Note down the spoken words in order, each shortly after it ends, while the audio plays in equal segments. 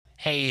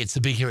Hey, it's the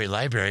Big Hairy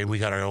Library, and we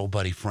got our old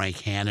buddy Frank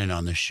Hannon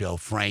on the show.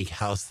 Frank,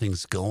 how's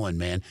things going,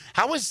 man?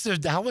 How was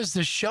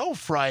the show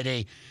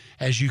Friday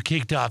as you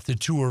kicked off the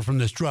tour from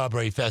the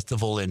Strawberry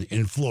Festival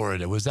in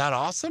Florida? Was that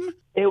awesome?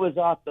 It was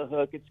off the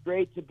hook. It's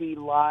great to be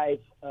live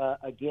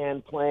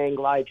again, playing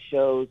live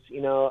shows.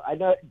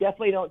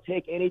 Definitely don't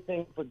take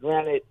anything for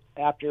granted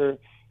after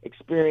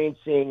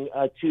experiencing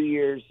 2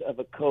 years of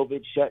a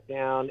COVID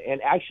shutdown and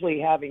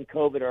actually having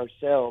COVID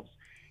ourselves.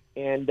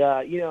 And,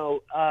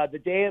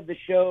 the day of the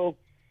show,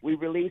 we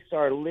released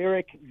our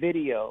lyric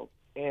video.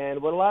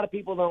 And what a lot of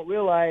people don't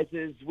realize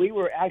is we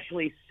were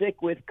actually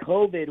sick with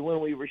COVID when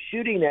we were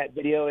shooting that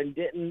video and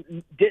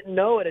didn't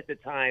know it at the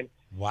time.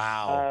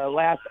 Wow.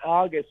 Last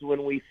August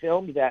when we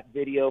filmed that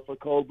video for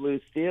Cold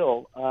Blue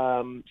Steel.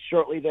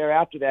 Shortly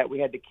thereafter that, we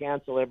had to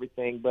cancel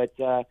everything. But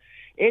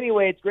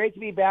anyway, it's great to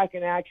be back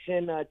in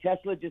action.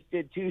 Tesla just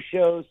did 2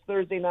 shows,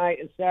 Thursday night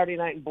and Saturday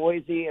night in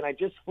Boise, and I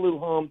just flew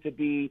home to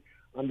be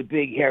on the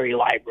Big Hairy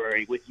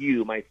Library with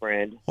you, my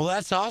friend. Well,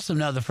 that's awesome.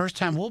 Now, the first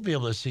time we'll be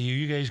able to see you,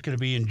 you guys are going to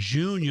be in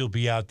June. You'll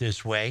be out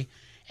this way.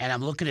 And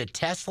I'm looking at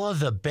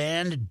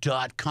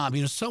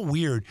TeslaTheBand.com. So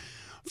weird.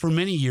 For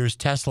many years,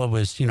 Tesla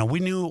was, we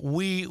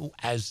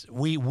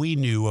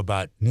knew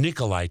about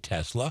Nikolai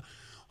Tesla,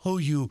 who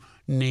you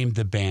named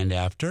the band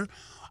after.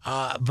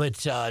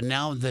 But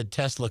now that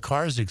Tesla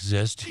cars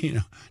exist,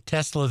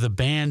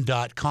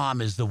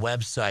 TeslaTheBand.com is the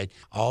website.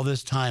 All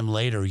this time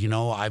later,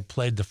 I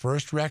played the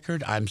first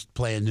record. I'm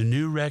playing the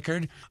new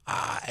record.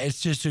 It's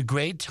just a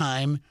great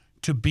time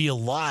to be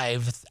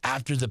alive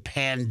after the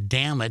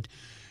pandemic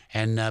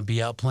and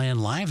be out playing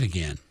live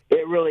again.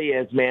 It really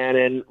is, man.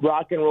 And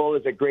rock and roll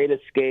is a great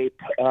escape.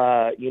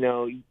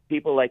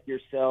 People like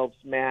yourselves,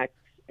 Max,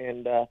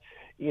 and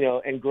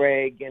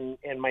Greg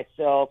and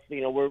myself,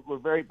 we're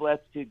very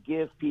blessed to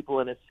give people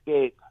an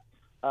escape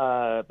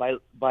by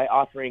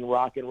offering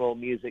rock and roll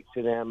music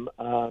to them.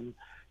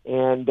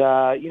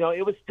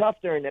 It was tough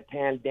during the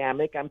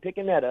pandemic. I'm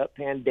picking that up,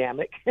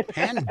 pandemic.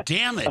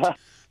 Pandemic.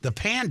 The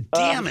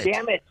pandemic.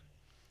 Damn it.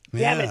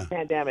 Yeah. Damn it,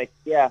 pandemic.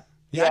 Yeah.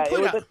 Yeah, It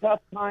was a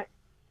tough time.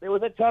 It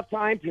was a tough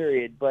time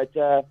period, but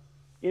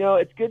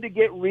it's good to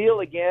get real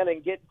again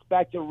and get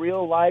back to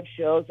real live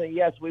shows. And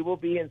yes, we will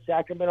be in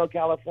Sacramento,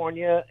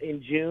 California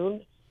in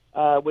June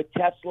with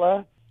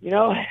Tesla.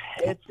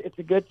 It's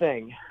a good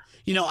thing.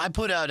 I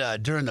put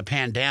out during the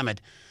pandemic,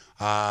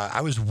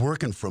 I was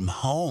working from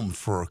home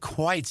for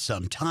quite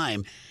some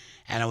time,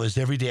 and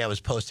every day I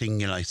was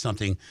posting,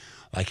 something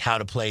like how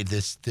to play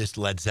this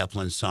Led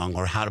Zeppelin song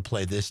or how to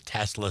play this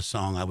Tesla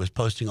song. I was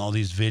posting all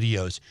these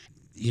videos.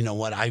 You know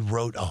what? I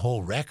wrote a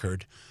whole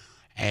record.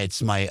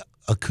 It's my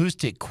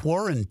acoustic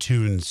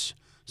Quarantunes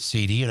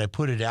CD, and I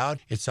put it out.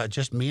 It's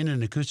just me and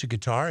an acoustic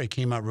guitar. It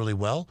came out really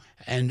well.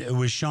 And it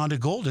was Shonda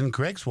Golden,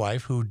 Greg's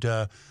wife, who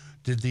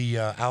did the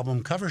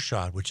album cover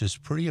shot, which is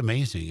pretty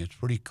amazing. It's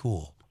pretty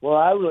cool. Well,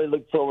 I really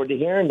look forward to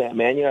hearing that,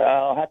 man.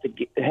 I'll have to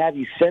have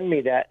you send me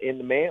that in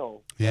the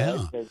mail.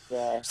 Yeah.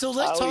 So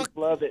let's talk. I always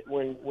love it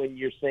when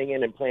you're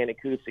singing and playing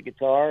acoustic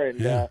guitar,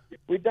 and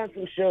we've done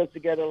some shows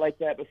together like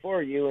that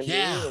before, you and me.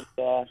 And,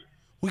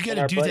 we got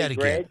to do that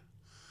again.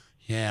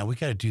 Yeah, we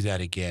got to do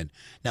that again.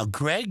 Now,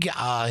 Greg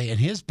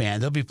and his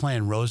band, they'll be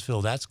playing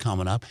Roseville. That's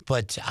coming up.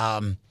 But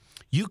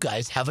you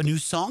guys have a new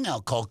song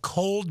out called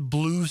Cold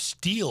Blue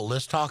Steel.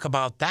 Let's talk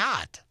about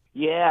that.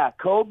 Yeah,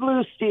 Cold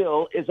Blue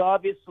Steel is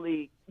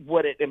obviously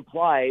what it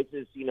implies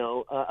is,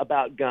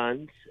 about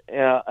guns.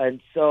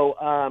 And so,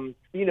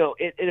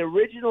 it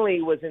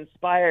originally was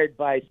inspired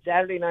by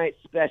Saturday Night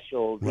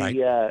Special, the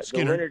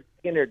Lynyrd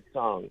Skynyrd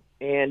song.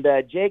 And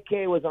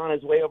J.K. was on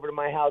his way over to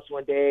my house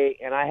one day,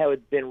 and I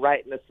had been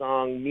writing the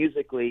song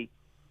musically,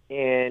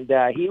 and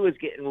he was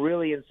getting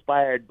really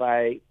inspired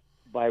by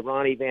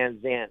Ronnie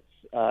Van Zant's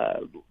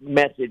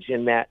message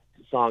in that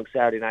song,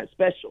 Saturday Night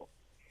Special.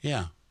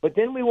 Yeah. But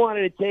then we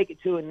wanted to take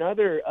it to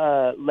another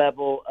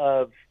level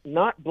of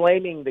not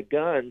blaming the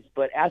guns,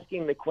 but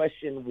asking the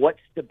question,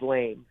 what's to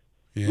blame?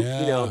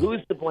 Yeah.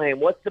 Who's to blame?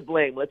 What's to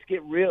blame? Let's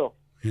get real.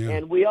 Yeah.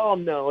 And we all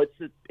know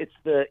it's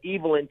the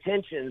evil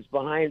intentions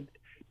behind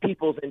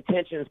people's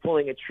intentions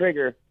pulling a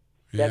trigger.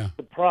 That's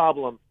the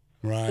problem.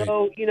 Right.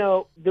 So,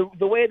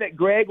 the way that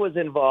Greg was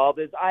involved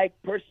is I'm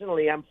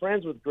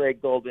friends with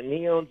Greg Golden.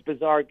 He owns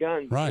Bizarre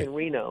Guns in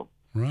Reno.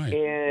 Right.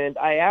 And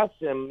I asked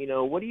him,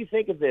 what do you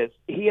think of this?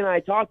 He and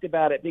I talked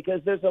about it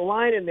because there's a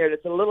line in there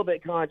that's a little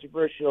bit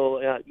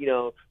controversial,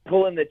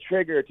 pulling the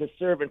trigger to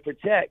serve and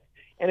protect.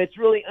 And it's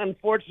really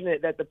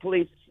unfortunate that the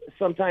police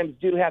sometimes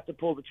do have to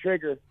pull the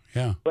trigger.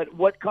 Yeah. But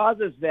what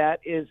causes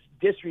that is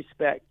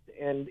disrespect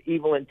and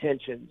evil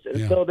intentions.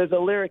 And so there's a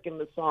lyric in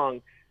the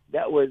song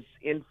that was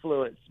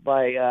influenced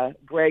by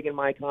Greg and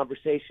my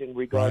conversation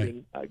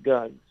regarding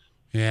guns.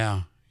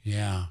 Yeah,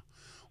 yeah.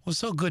 Well,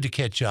 so good to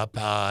catch up.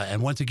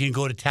 And once again,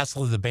 go to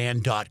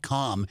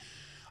TeslaTheBand.com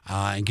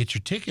and get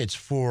your tickets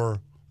for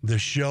the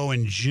show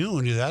in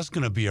June. That's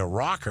going to be a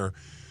rocker.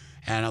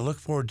 And I look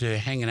forward to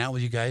hanging out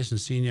with you guys and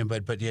seeing you.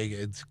 But yeah,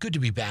 it's good to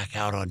be back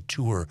out on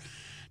tour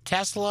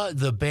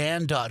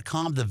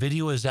TeslaTheBand.com. The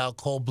video is out,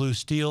 Cold Blue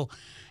Steel.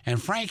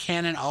 And Frank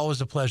Hannon,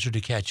 always a pleasure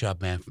to catch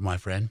up, man, my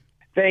friend.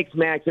 Thanks,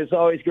 Max. It's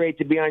always great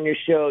to be on your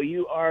show.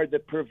 You are the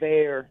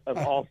purveyor of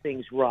all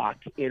things rock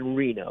in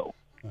Reno.